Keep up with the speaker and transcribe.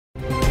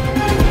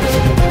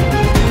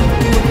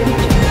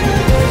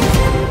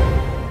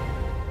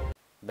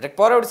Break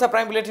पर Odisha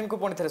prime bulletin को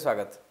पुणी थे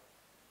स्वागत।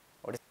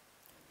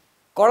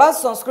 कला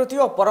संस्कृति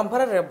और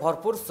परंपरा रे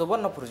भरपूर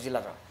सुवर्णपुर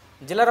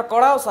जिलार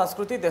कला और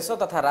संस्कृति देश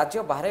तथा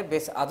राज्य बाहर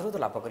बेस आदृत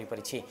लाभ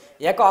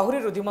कर आहुरी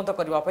रुद्धिमंत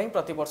करने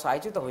प्रति वर्ष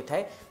आयोजित होता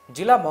है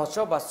जिला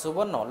महोत्सव व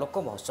सुवर्ण लोक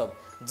महोत्सव।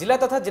 जिला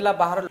तथा जिला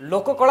बाहर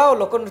लोककला और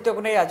लोकनृत्य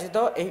को नहीं आयोजित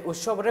यह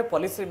उत्सव में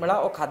पॉलिसी मेला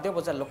और खाद्य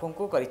बजार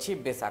लोक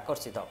बेस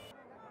आकर्षित।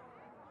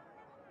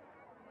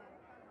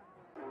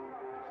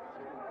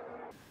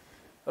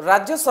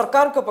 राज्य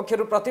सरकार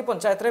पक्षर प्रति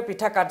पंचायत में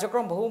पिठा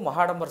कार्यक्रम बहु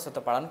महाडंबर सहित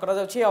पालन कर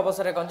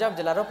अवसर में गंजाम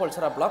जिलार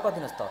पोलछरा ब्लॉक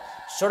अधीनस्थ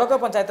षोड़क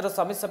पंचायतर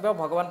समिति सभ्य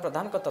भगवान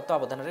प्रधान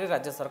तत्वावधान में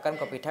राज्य सरकार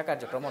पिठा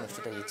कार्यक्रम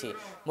अनुष्ठित होती।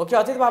 मुख्य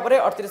अतिथि भाव में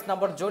 38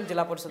 नंबर जोन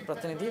जिला परिषद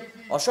प्रतिनिधि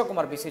अशोक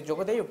कुमार विशी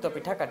जोगदे उक्त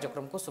पिठा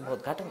कार्यक्रम को शुभ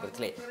उद्घाटन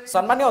करते।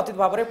 सम्मान्य अतिथि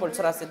भाव में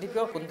पोलछरा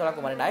सीडीपीओ कुंतला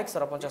कुमारी नायक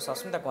सरपंच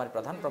सस्मिता कुमारी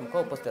प्रधान प्रमुख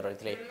उपस्थित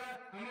रही।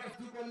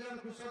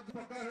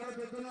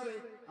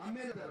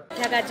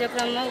 पिठा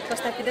कार्यक्रम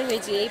उपस्थापित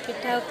होती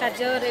पिठा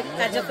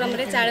कार्यक्रम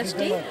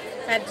 40टी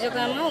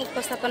कार्यक्रम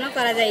उपस्थापन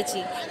करा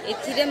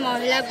एथिरे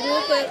महिला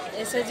ग्रुप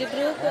एसएचजी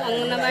ग्रुप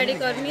अंगनवाड़ी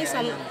कर्मी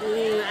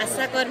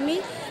आशा कर्मी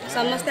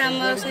समस्त आम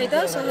सहित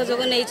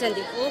सहयोग नहीं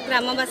और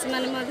ग्रामवासी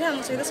माने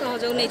आम सहित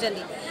सहयोग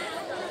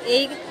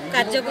नहीं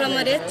कार्यक्रम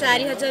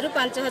 4000 रु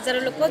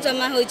 5000 लोक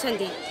जमा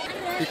होती।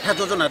 पिठा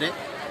योजना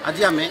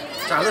आज आम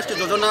 40टी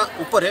योजना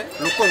उपर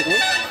लोक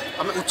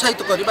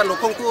उत्साहित करवा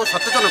लोक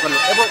सचेतन कलु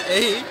एवं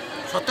यही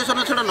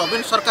सचेतनशील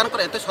नवीन सरकार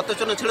एत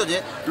सचेतनशील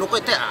जे लोक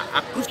एत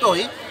आकृष्ट हो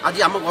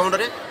आज आम गहन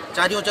में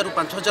 4000 रु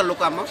 5000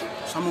 लोक आम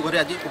सम्मुखें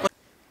आज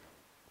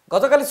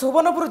गतकाली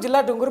सुवर्णपुर जिला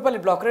डुंगरपाली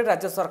ब्लॉक रे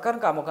राज्य सरकार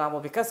आम गाँव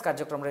विकास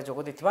कार्यक्रम में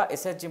जोग देथिबा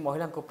एसएचजी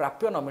महिला को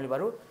प्राप्य न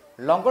मिलबारु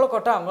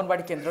लंगलकोटा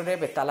अंगनवाड़ी केन्द्र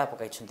में ताला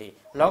पकाई।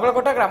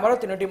 लंगलकोटा ग्रामर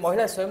 3टी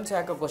महिला स्वयं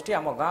सहायक गोष्ठी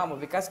आम गाँव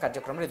विकास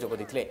कार्यक्रम में जोग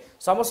देते।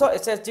 समस्त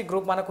एसएचजी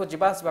ग्रुप मानक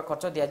जावासवा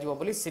खर्च दिज्व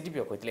बोली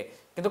सीडीपीओ कहते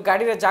किंतु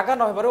गाड़ी में जगह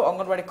न होबारु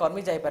अंगनवाड़ी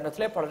कर्मी जापार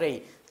नथिले फल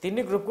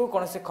 3 ग्रुप को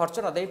कौन खर्च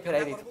न दे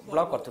फेराई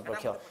ब्लॉक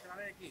कर्तृपक्ष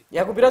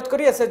या विरोध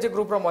कर एसएचजी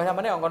ग्रुप महिला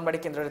माने अंगनवाड़ी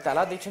केन्द्र में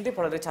ताला देइछन्ति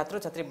फल छात्र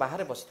छात्री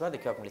बाहर बसिथिबा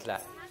देखिबा मिलिला।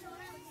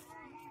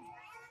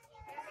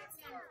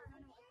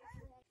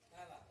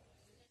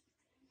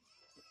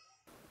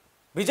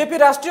 बीजेपी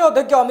राष्ट्रीय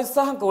अध्यक्ष अमित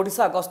शाह को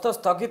ओडिशा गस्त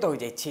स्थगित हो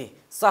जाइछि।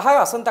 शाह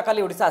आसंता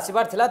काली ओडिशा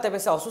आसिबार थिला तेबे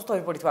से असुस्थ हो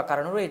पड़िथिबा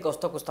कारणରୁ ଏହି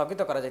गस्त को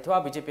स्थगित करा जायथिबा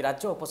बीजेपी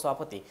राज्य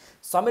उपसभापति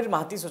समीर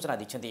महाती सूचना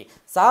दैछन्ति।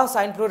 शाह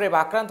स्वाइन फ्लू रे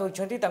आक्रांत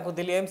होइछन्ति तांको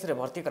दिल्ली एम्स रे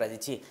भर्ती करा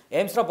जायछि।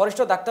 एम्स रो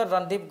वरिष्ठ डाक्टर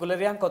रणदीप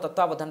गुलेरिया को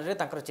तत्वावधान रे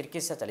तांकर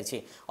चिकित्सा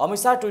चलिछि। अमित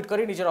शाह ट्वीट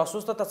करी निजर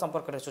असुस्थता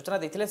संपर्क रे सूचना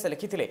दैथिले से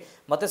लिखिथिले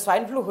मते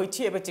स्वाइन फ्लू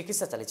होइछि एबे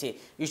चिकित्सा चलिछि।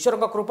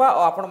 ईश्वरक कृपा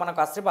और आपण मानक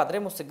आशीर्वाद रे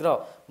मु शीघ्र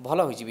भल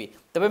होई जिवि।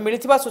 तबे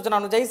मिलिथिबा सूचना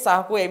अनुसार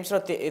शाह को एम्स रो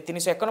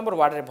 301 नंबर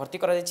वार्ड रे भर्ती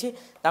करा जायछि।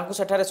 तांको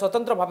सेठारे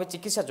स्वतंत्र भावे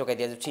चिकित्सा जोगाई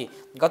दिया जायछि।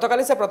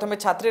 गतकाली से प्रथमे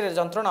छात्री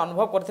जंत्रणा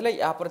अनुभव करथिले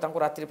या पर तांको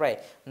रात्रि प्राय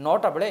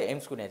 9टा बेले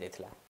एम्स को निया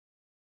जायथिला।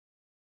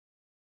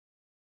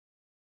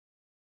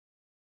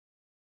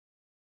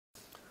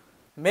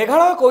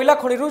 मेघालय कोयला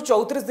खनि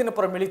 34 दिन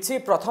पर मिली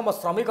प्रथम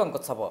श्रमिकों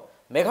शव।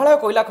 मेघालय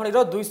कोयला खनिर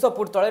 200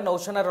 फुट तले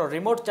नौसेनार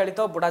रिमोट चालित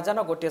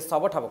बुड़ाजान गोटे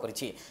शव ठाब कर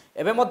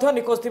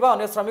निखोज थिबा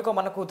अन्य श्रमिक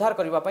मानक उद्धार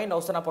करने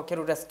नौसेना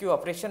पक्षर रेस्क्यू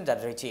ऑपरेशन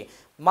जारी रही।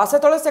 मासे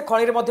तले से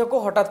खनि मध्यकू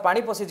हठात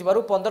पानी पशि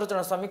 15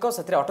 जन श्रमिक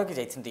से अटकी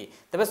जाइछन्ति।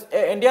 तेबे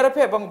एनडीआरएफ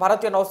और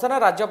भारतीय नौसेना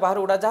राज्य बाहर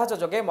उड़ाजाहाज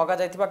जोगे मगा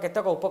जाइथिबा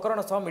केतेक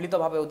उपकरण सह मिलित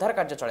भाव उद्धार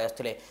कार्य चलाई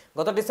आसुथिले।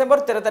 गत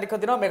डिसेम्बर 13 तारिख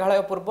दिन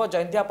मेघालय पूर्व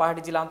जयंतिया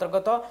पहाड़ी जिला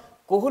अंतर्गत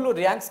कोहुलु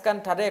रियांगस्कान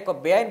ठारे एक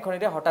बेआईन खनि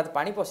हठात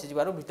पानी पशि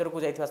भीतर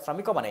को जाइथिबा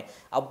श्रमिक माने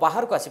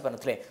बाहर को आसी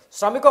पारुथिले।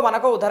 श्रमिक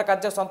मानक उद्धार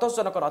कार्य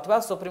संतोषजनक नथिबा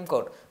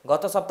सुप्रीमकोर्ट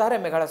गत सप्ताह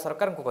मेघालय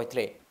सरकार को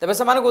कहिथिले। तेबे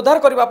सेमानक उद्धार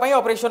करबा पई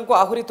ऑपरेशन को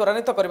आहुरी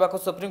त्वरान्वित करबा को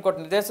सुप्रीमकोर्ट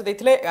निर्देश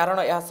दैथिले कारण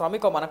यह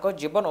श्रमिक मानक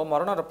जीवन और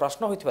मरणर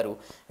प्रश्न होइथिबारु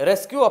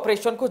रेस्क्यू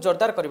ऑपरेशन को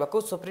जोरदार करबा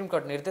को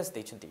सुप्रीमकोर्ट निर्देश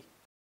दैछन्ति।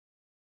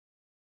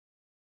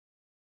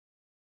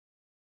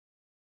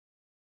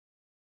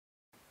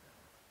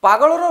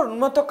 पागलर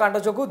उन्मत्त कांड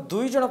जोगु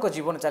 2 जनक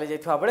जीवन चली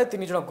जाइथिबा बेले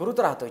 3 जन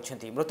गुरुतर आहत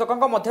होइछन्ति।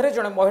 मृतकଙ୍କ मध्यरे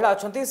जने महिला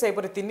अछन्ति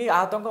सेपरि 3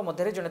 आहतଙ୍କ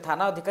मध्यरे जने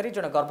थाना अधिकारी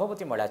जने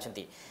गर्भवती महिला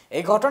अछन्ति।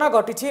 एही घटना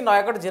घटिछि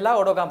नयागढ़ जिला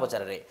ओडगां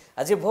बजार रे।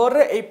 आज भोर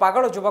रे एही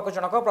पागल युवक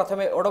जनक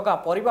प्रथमे ओडगां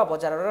परिबा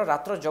बजारर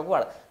रात्र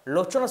जगुआल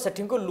लोचन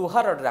सेठी को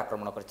लुहा रड रे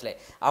आक्रमण करथिले।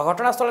 आ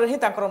घटनास्थल रे ही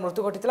तांकर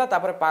मृत्यु घटिथिला।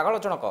 तापर पागल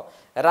जनक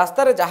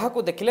रास्ता रे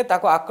जाहाकू देखिले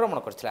ताको आक्रमण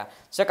करथिला।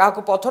 से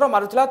काहाकू पत्थर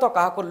मारुथिला तो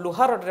काहाकू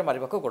लुहा रड रे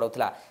मारिबाकू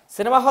गोडौथिला।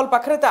 सिनेमा हॉल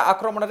पाखरे ता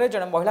आक्रमण रे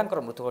जने महिलांकर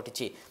मृत्यु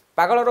घटिछि।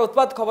 पागलर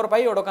उत्पाद खबर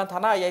पाई ओडगां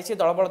थाना आईआईसी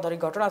दलबल धरी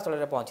घटनास्थल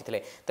में पहुंची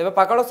तेबे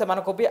पागल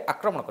सेमानकु भी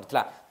आक्रमण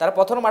करथिला। तार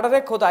पत्थर माडरे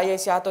खुद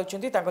आईआईसी आहत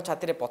होइछन्ति। तांको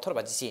छाती रे पत्थर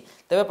बाजिछि।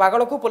 तेबे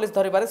पागल को पुलिस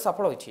धरिबारे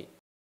सफल होइछि।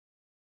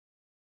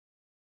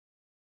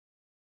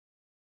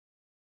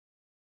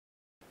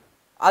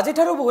 आज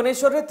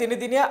भुवनेश्वर में 3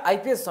 दिनिया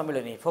आईपीएस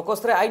सम्मेलन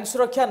फोकस रे आईन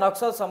सुरक्षा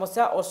नक्सल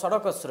समस्या और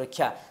सड़क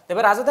सुरक्षा तेज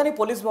राजधानी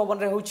पुलिस भवन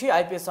में होची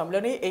आईपीएस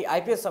सम्मेलन। यह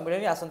आईपीएस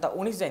सम्मेलन आसंता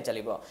 19 जाए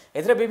चलो।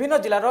 एथिरे विभिन्न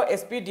जिलार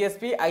एसपी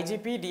डीएसपी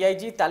आईजीपी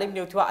डीआईजी तालीम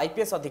नेउथिबा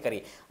आईपीएस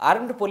अधिकारी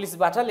आर्म्ड पुलिस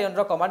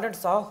बाटालियन कमांडेंट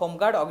सह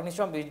होमगार्ड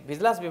अग्निशम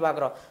विजिलेंस विभाग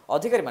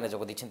अधिकारी माने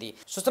जोग दैछन्ती।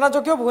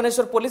 सूचनायोग्य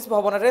भुवनेश्वर पुलिस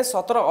भवन में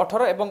 17,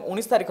 18 और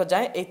 19 तारिख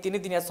जाए यह 3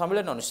 दिनिया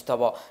सम्मेलन अनुष्ठित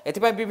होब।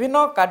 एथिपाई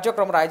विभिन्न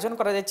कार्यक्रम आयोजन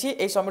करा जायछि।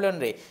 एही सम्मेलन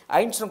में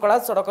आईन श्रृंखला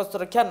सड़क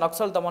सुरक्षा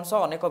नक्सल दमन सह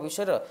अनेक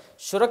विषय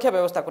सुरक्षा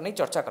व्यवस्था को नहीं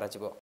चर्चा करा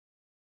जिवो।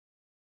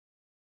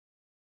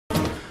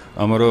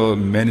 आमर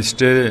मेन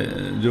स्टे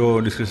जो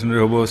डिस्कशन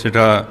हम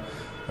सेटा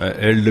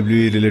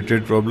LW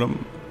related problem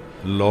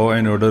law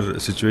and order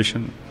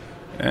situation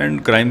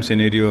and crime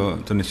scenario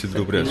तो निश्चित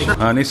रूप से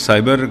हाँ नहीं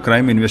साइबर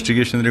क्राइम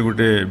इन्वेस्टिगेशन रे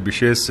गोटे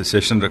विशेष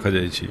सेशन रखा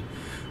जाइए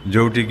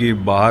जोटी कि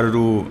बाहर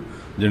रू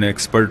जने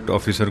एक्सपर्ट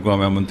ऑफिसर को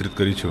आम आमंत्रित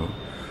करिछो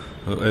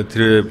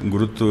एथिरे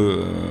गुरुत्व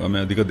आम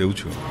अधिक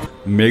देउछु।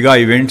 मेगा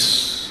इवेंट्स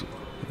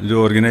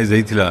जो ऑर्गेनाइज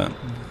होइथिला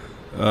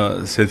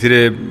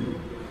सेथिरे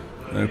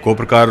को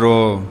प्रकार रो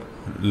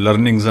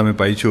लर्निंग्स आम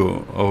पाइछु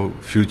और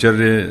फ्यूचर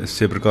रे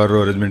से प्रकार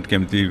रो अरेंजमेंट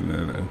केमती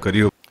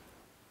करियो।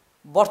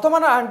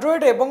 वर्तमान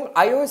एंड्रॉइड एवं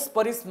आईओएस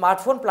परी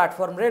स्मार्टफोन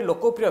प्लाटफॉर्म रे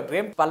लोकप्रिय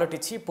गेम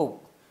पलटिछि पुग।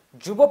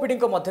 युवपीढ़ी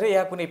मध्य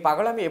यह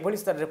पागलामी एभली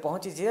स्तर में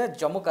पहुंची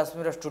Jammu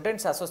Kashmir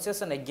students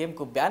association game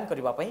को बैन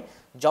करने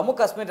जम्मू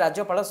काश्मीर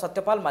राज्यपाल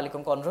सत्यपाल मलिक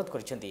अनुरोध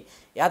करछन्ती।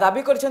 यह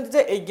दाबी करछन्ती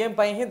जे गेम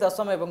पर ही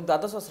 10वीं और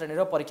 12वीं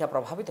श्रेणी परीक्षा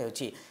प्रभावित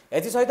होछि।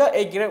 एथिसहित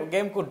यह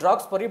गेम को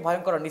ड्रग्स परी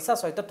भयंकर निशा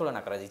सहित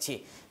तुलना कर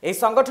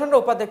संगठन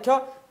उपाध्यक्ष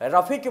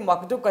रफिक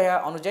मखदू कह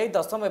अनुଯାयी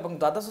 10वीं और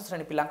 12वीं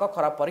श्रेणी पिला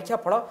खराब परीक्षा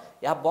फल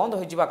यह बंद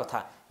हो कथा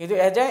किंतु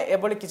एजाए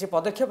एभली किसी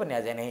पदक्षेप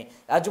नियाजाए नहीं।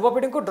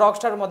 युवपीढ़ी को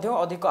ड्रग्स ठार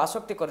अधिक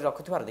आसक्ति कर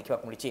रखुथिबार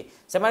देखा मिली।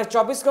 सेमाने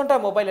 24 घंटा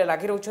मोबाइल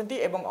लागी रहउछन्ती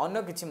एवं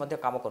अन्य किछि मध्य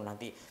काम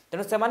करनांती।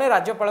 तेणु सेमाने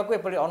राज्यपाल को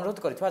एपरि अनुरोध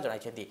करथिबा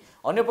जणाइछन्ती।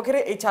 अन्य पक्षरे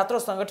एही छात्र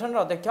संगठन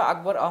अध्यक्ष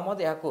अकबर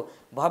अहमद याकू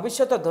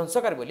भविष्यत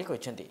ध्वंसकारी बोली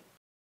कहिसन्ती।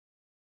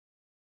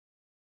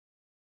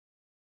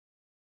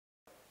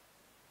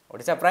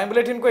 ओडिशा प्राइम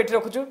बुलेटिन को एठी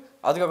रखुछु।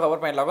 अधिक खबर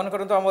पई लगन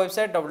करंतु हम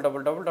वेबसाइट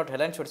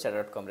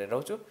www.headlinesodisha.com रे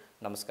रहउछु।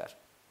 नमस्कार।